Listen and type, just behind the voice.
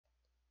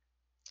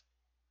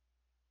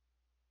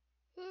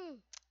Hmm.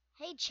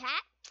 Hey,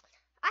 chat.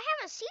 I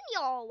haven't seen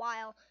y'all a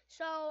while,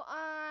 so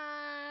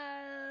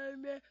I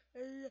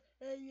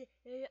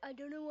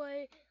don't know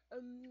why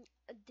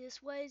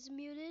this way is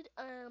muted.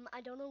 I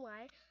don't know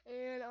why.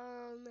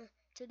 And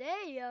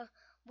today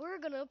we're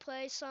gonna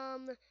play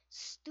some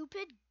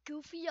stupid,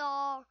 goofy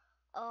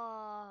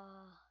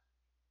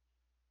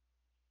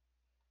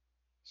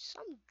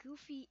some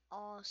goofy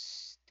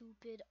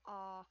stupid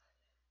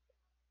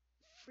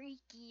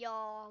freaky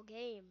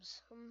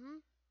games.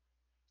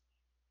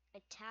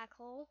 Attack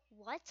hole.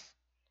 What?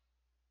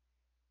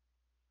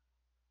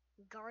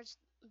 Guards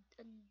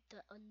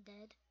the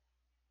undead.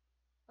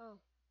 Oh.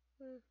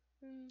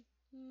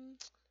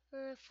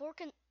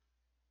 Fork and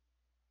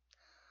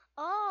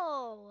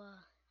oh.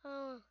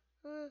 Oh.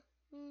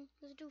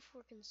 Let's do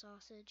fork and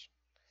sausage.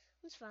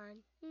 That's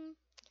fine.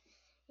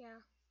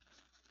 Yeah.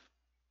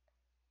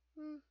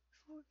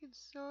 Fork and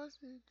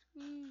sausage.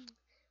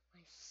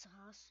 My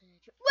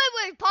sausage.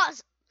 Wait,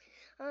 pause.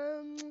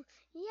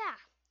 Yeah.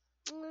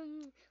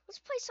 Let's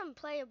play some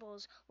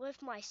playables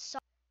with my sausage.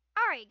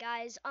 Alright,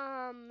 guys.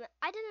 I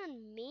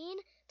didn't mean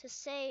to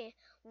say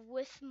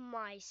with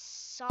my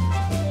sausage.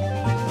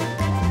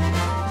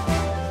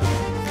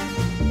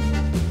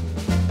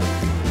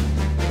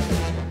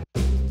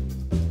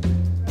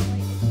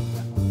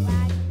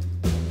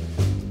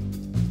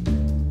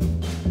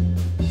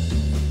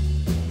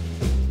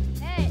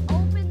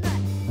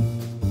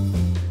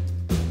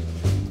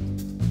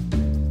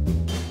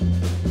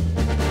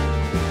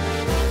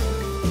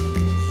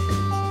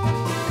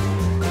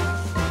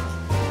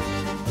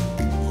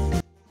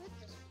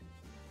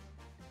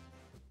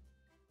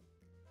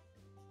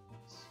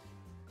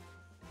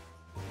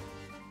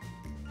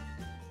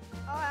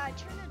 I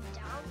turned it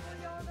down for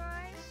y'all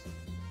guys.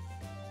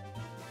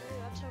 I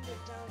turned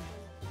it down for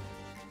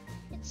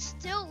you. It's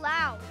still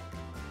loud.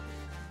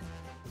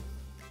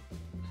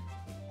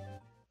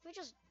 We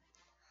just.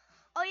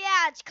 Oh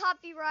yeah, it's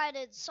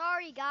copyrighted.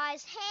 Sorry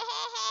guys.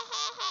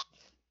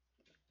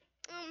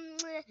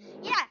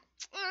 Yeah.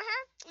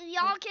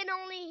 Y'all can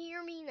only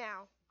hear me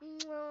now.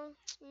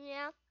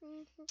 Yeah.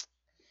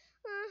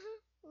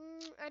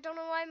 I don't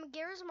know why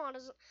Garrett's mod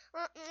is.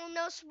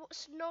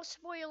 No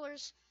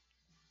spoilers.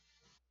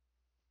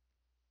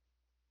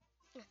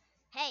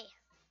 Hey,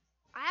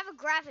 I have a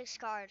graphics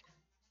card.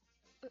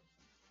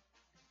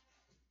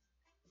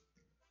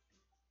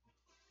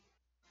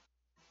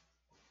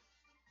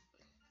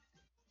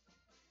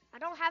 I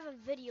don't have a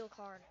video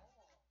card.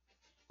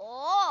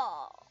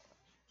 Oh.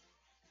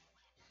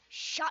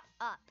 Shut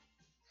up.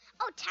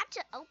 Oh, tap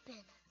to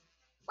open.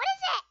 What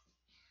is it?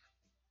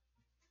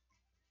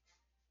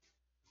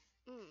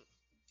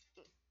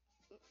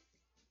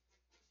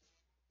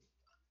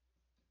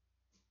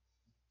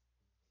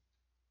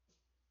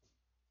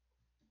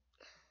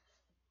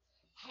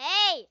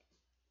 Hey.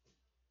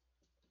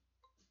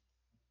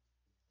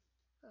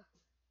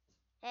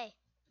 Hey.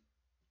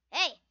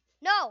 Hey.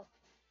 No.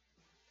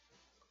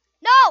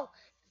 No.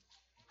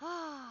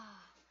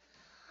 Ah.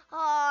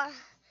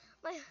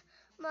 my,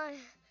 my,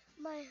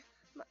 my,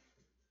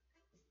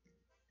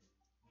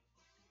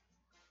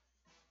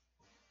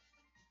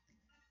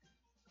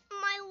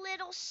 my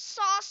little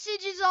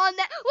sausage is on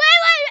that.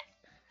 Wait.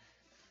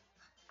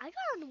 I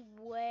got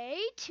way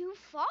too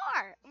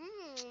far.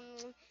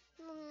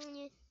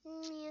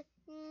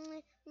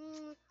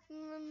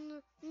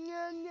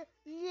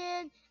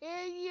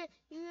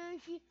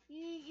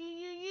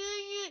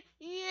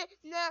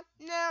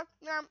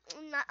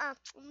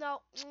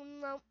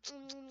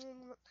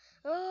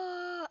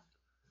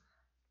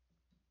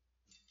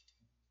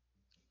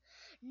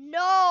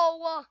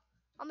 No,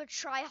 I'm gonna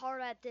try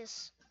hard at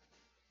this.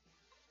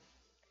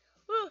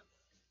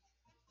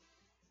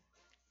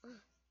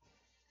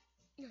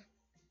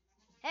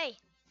 Hey.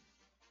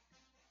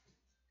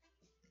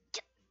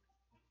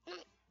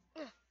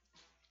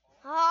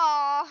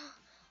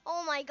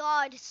 Oh my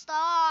God!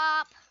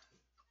 Stop.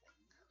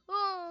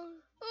 Oh.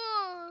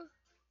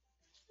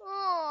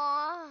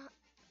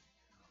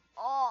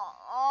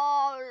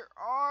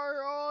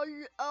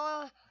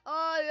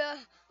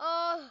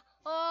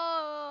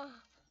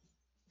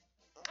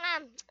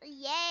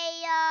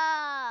 Yay!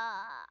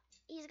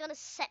 He's gonna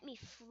set me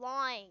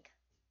flying.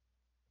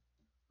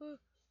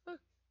 I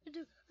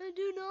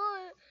do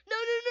not. No.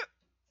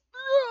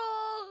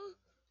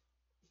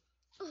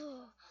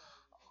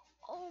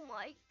 Oh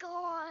my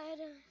God.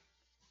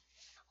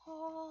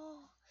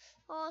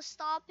 Oh,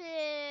 stop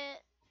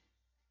it.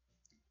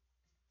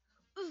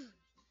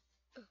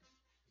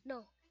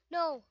 No.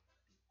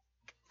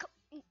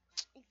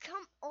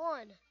 Come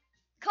on.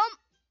 Come.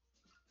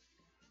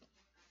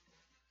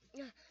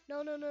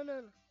 No.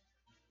 No.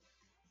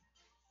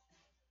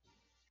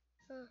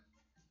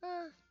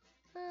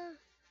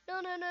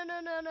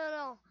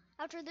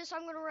 After this,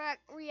 I'm gonna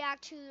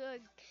react to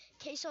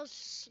Queso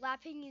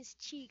slapping his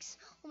cheeks.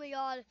 Oh my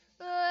God.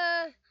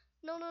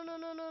 No.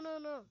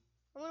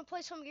 I'm gonna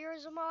play some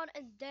Gears mod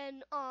and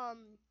then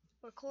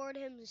record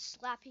him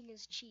slapping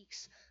his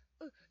cheeks.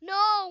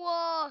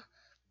 No.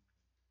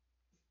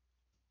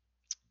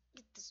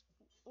 Get this.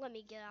 Let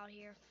me get out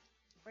here.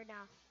 right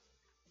now.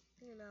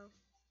 You know.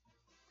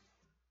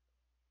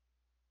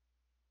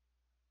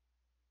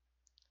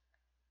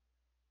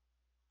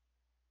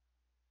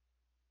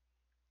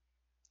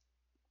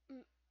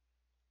 Mm,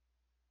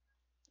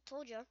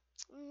 told you.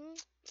 Mhm.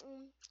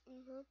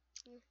 Mhm.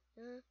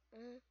 Mhm.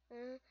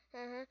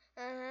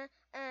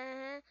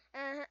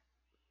 Uh-huh.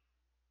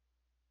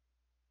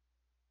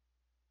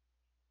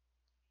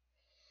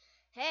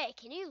 Hey,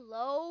 can you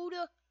load?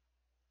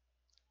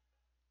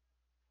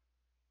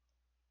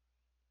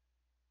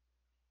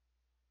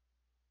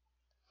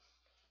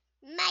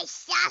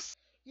 Nice.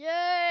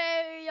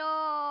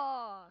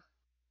 Yeah.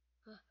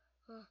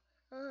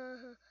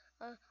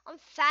 I'm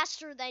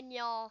faster than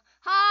y'all.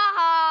 Ha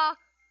ha.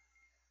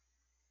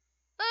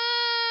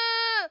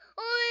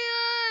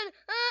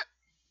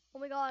 Oh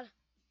my god.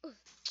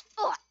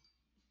 Oh.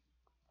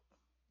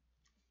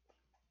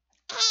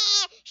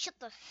 Shut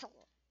the hell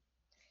up.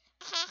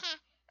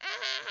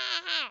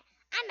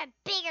 I'm the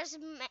biggest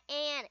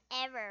man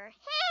ever.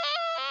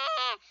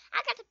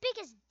 I got the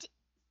biggest.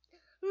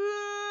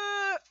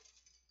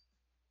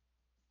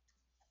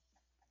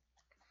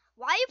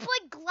 Why you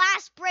play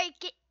glass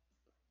break?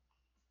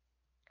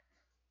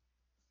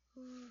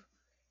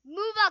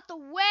 Move out the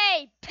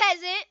way,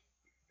 peasant.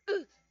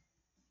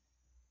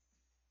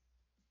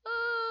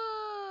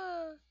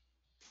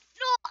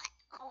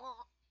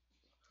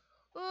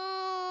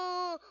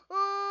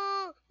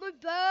 My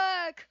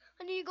back.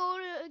 I need to go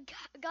to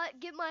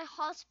get my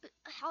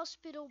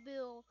hospital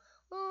bill.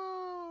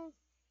 Oh,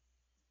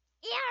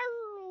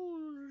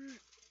 yeah.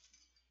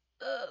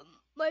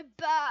 My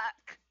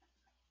back.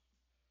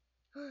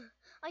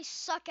 I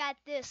suck at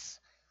this.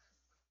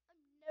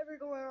 Never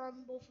going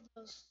on both of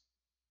those.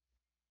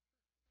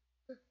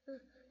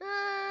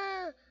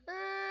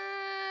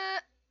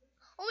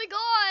 Oh my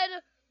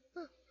god!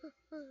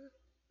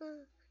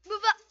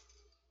 Move up!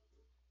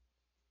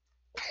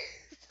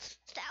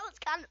 That was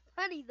kind of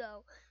funny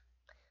though.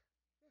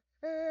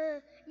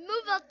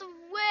 Move out the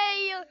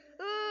way!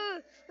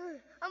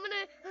 I'm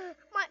gonna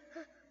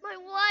my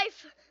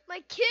wife,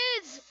 my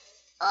kids.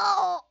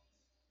 Oh!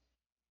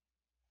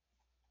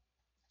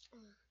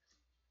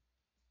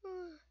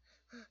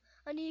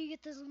 I need to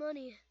get this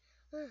money.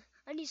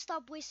 I need to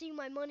stop wasting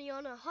my money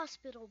on a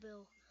hospital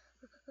bill.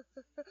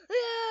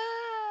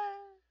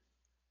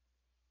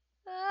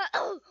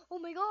 Oh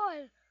my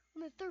god!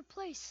 I'm in third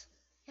place.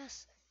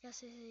 Yes,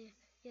 yes, yes, yes,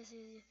 yes,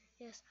 yes,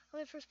 yes. I'm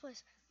in first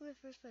place. I'm in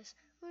first place.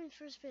 I'm in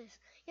first place.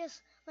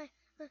 Yes, my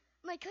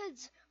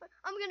kids.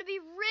 I'm gonna be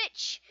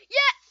rich.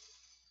 Yeah!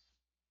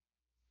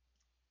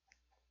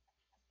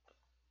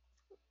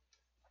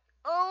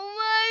 Oh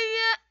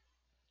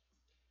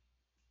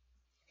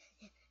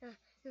my god!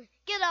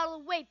 Get out of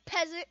the way,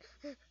 peasant.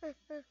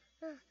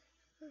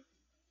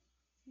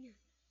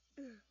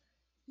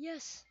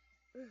 Yes.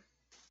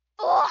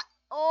 Oh!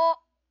 Oh!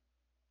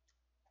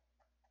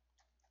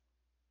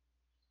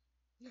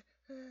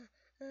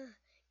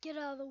 Get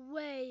out of the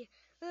way.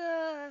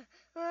 Uh,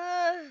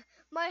 uh,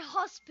 my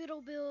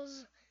hospital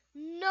bills.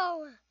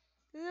 No.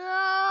 No.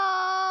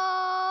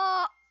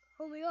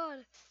 Oh my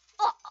god.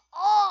 Oh,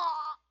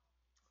 oh.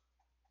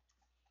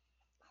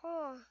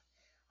 Oh,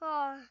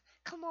 oh,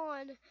 come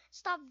on.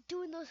 Stop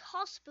doing those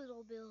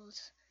hospital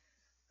bills.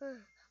 I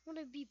want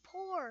to be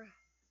poor.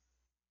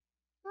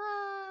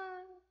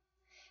 Uh,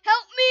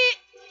 help me.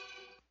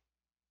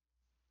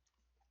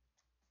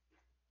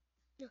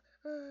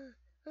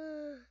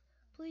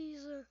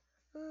 Please.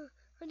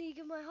 I need to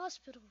get my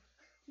hospital.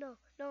 No,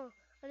 no.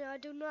 I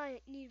do not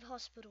need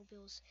hospital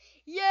bills.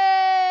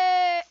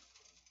 Yeah!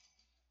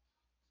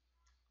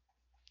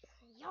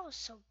 Y'all are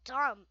so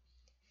dumb.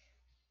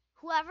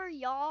 Whoever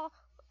y'all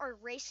are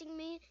racing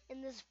me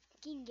in this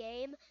fucking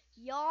game,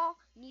 y'all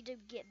need to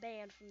get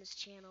banned from this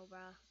channel,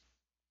 bruh.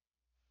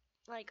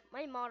 Like,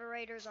 my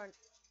moderators aren't.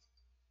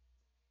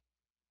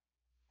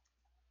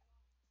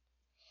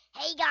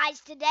 Hey guys,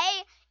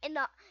 today in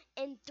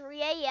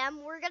 3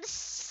 a.m. we're gonna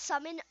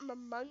summon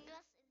Among Us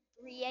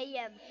in 3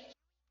 a.m.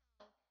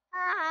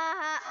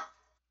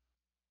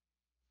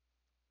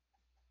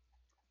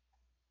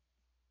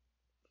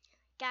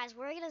 Guys,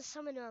 we're gonna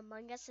summon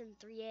Among Us in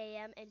 3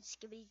 a.m. and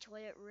Skibbity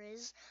Toilet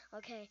Riz.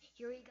 Okay,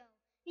 here we go.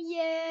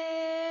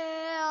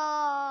 Yeah!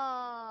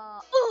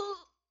 Ooh!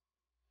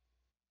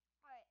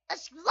 Alright,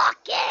 let's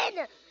lock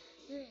in!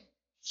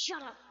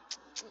 Shut up.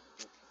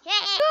 Yeah!